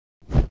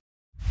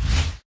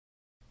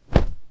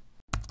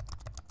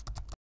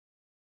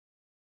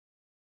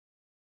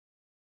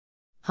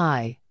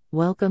Hi,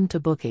 welcome to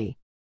Bookie.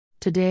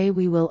 Today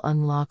we will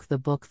unlock the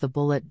book The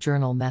Bullet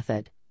Journal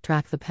Method,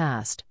 Track the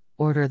Past,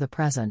 Order the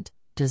Present,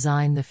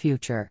 Design the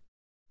Future.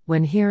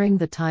 When hearing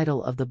the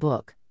title of the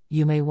book,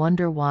 you may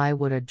wonder, why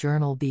would a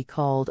journal be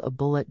called a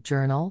bullet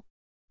journal?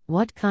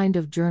 What kind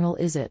of journal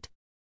is it?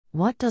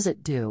 What does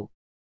it do?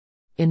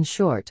 In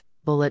short,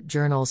 bullet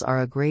journals are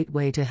a great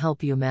way to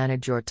help you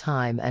manage your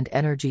time and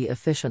energy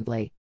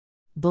efficiently.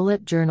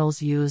 Bullet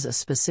journals use a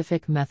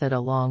specific method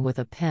along with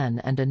a pen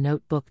and a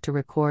notebook to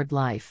record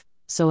life,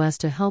 so as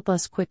to help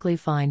us quickly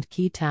find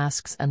key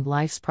tasks and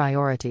life's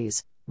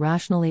priorities,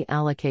 rationally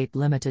allocate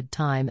limited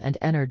time and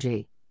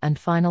energy, and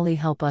finally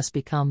help us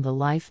become the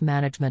life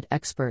management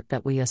expert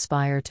that we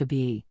aspire to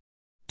be.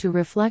 To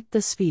reflect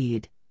the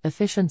speed,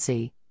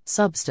 efficiency,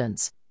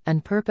 substance,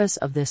 and purpose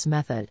of this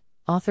method,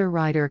 author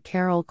Ryder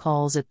Carroll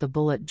calls it the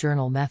bullet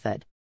journal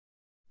method.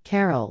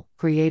 Carroll,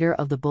 creator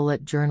of the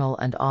bullet journal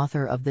and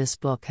author of this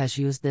book, has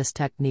used this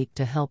technique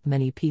to help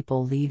many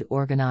people lead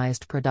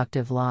organized,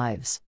 productive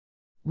lives.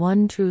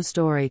 One true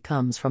story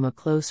comes from a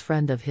close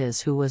friend of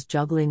his who was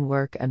juggling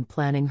work and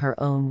planning her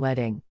own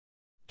wedding.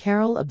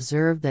 Carroll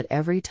observed that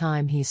every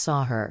time he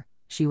saw her,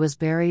 she was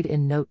buried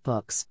in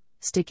notebooks,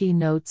 sticky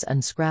notes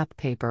and scrap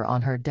paper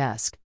on her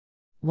desk.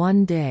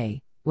 One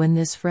day, when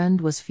this friend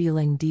was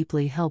feeling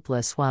deeply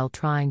helpless while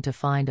trying to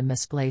find a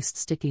misplaced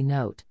sticky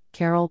note,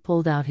 Carroll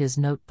pulled out his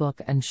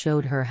notebook and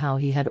showed her how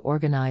he had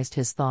organized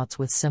his thoughts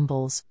with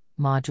symbols,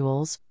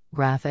 modules,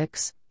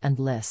 graphics, and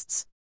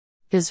lists.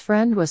 His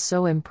friend was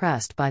so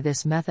impressed by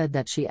this method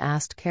that she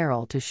asked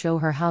Carroll to show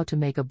her how to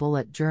make a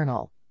bullet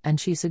journal, and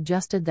she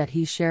suggested that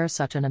he share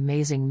such an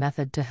amazing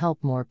method to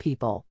help more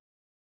people.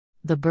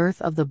 The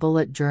birth of the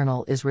bullet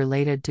journal is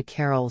related to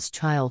Carroll's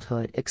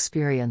childhood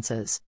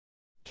experiences.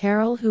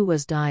 Carroll, who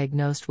was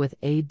diagnosed with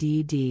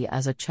ADD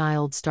as a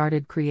child,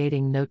 started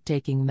creating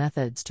note-taking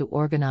methods to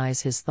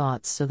organize his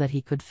thoughts so that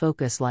he could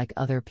focus like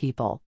other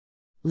people.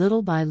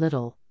 Little by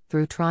little,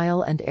 through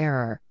trial and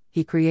error,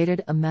 he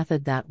created a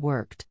method that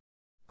worked.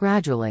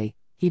 Gradually,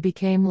 he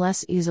became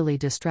less easily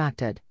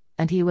distracted,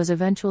 and he was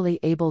eventually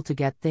able to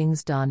get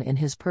things done in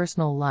his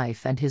personal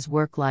life and his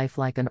work life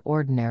like an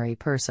ordinary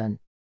person.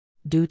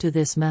 Due to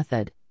this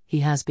method,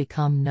 he has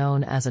become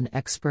known as an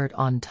expert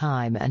on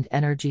time and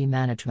energy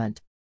management.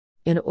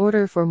 In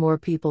order for more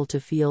people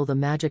to feel the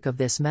magic of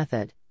this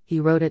method,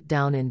 he wrote it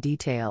down in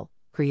detail,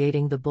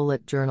 creating the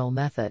bullet journal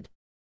method.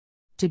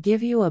 To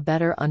give you a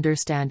better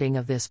understanding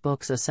of this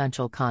book's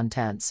essential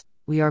contents,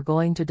 we are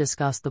going to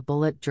discuss the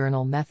bullet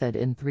journal method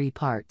in 3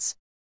 parts.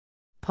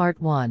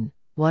 Part 1.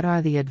 What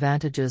are the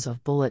advantages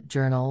of bullet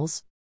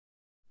journals?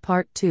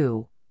 Part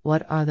 2.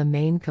 What are the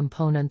main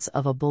components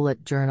of a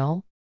bullet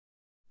journal?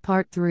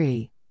 Part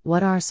 3.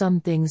 What are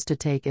some things to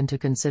take into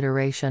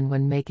consideration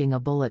when making a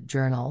bullet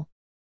journal?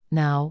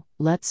 Now,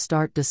 let's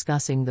start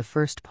discussing the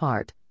first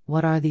part.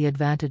 What are the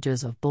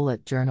advantages of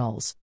bullet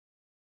journals?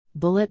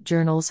 Bullet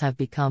journals have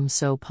become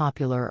so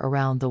popular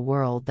around the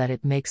world that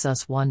it makes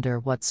us wonder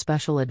what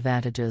special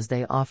advantages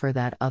they offer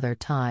that other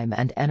time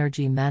and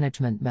energy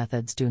management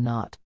methods do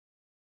not.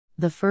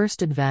 The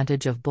first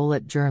advantage of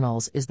bullet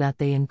journals is that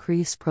they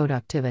increase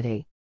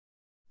productivity.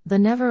 The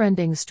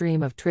never-ending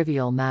stream of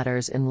trivial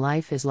matters in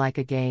life is like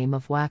a game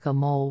of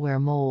whack-a-mole where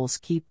moles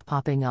keep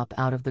popping up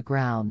out of the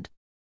ground.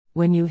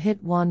 When you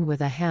hit one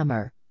with a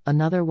hammer,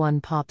 another one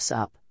pops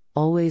up,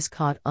 always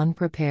caught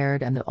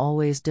unprepared and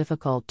always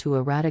difficult to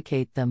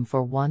eradicate them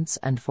for once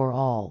and for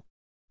all.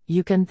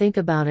 You can think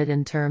about it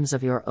in terms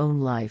of your own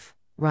life.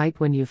 Right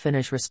when you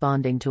finish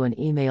responding to an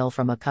email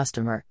from a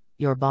customer,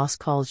 your boss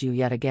calls you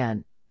yet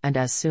again, and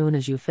as soon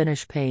as you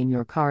finish paying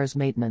your car's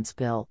maintenance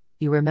bill,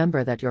 you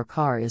remember that your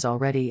car is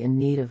already in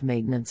need of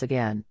maintenance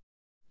again.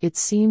 It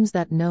seems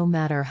that no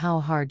matter how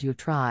hard you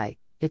try,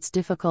 it's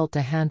difficult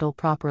to handle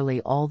properly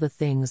all the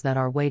things that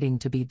are waiting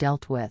to be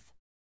dealt with.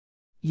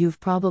 You've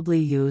probably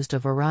used a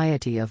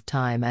variety of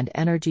time and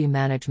energy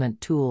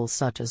management tools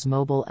such as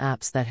mobile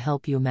apps that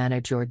help you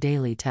manage your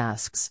daily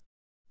tasks.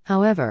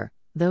 However,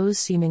 those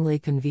seemingly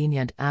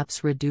convenient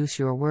apps reduce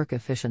your work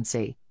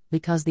efficiency,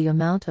 because the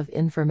amount of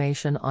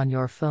information on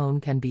your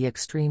phone can be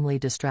extremely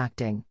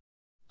distracting.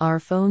 Our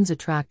phones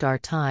attract our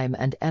time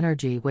and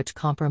energy, which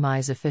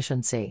compromise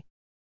efficiency.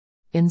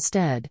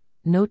 Instead,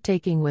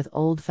 note-taking with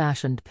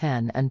old-fashioned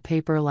pen and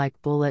paper like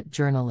bullet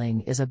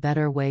journaling is a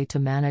better way to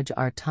manage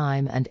our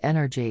time and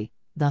energy,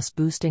 thus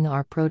boosting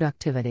our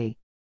productivity.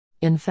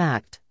 In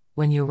fact,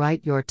 when you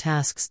write your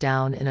tasks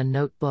down in a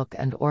notebook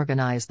and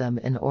organize them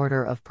in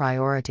order of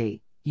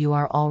priority, you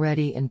are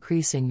already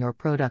increasing your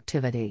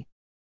productivity.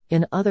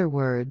 In other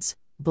words,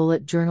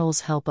 bullet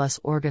journals help us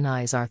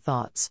organize our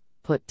thoughts,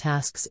 put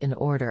tasks in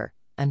order,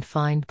 and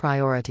find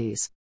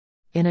priorities.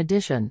 In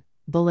addition,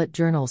 bullet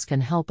journals can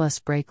help us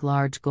break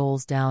large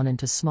goals down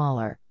into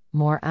smaller,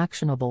 more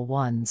actionable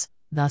ones,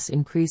 thus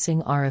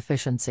increasing our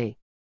efficiency.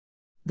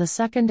 The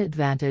second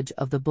advantage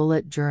of the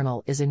bullet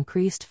journal is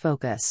increased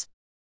focus.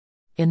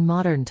 In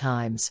modern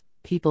times,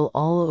 people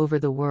all over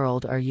the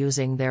world are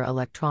using their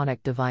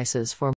electronic devices for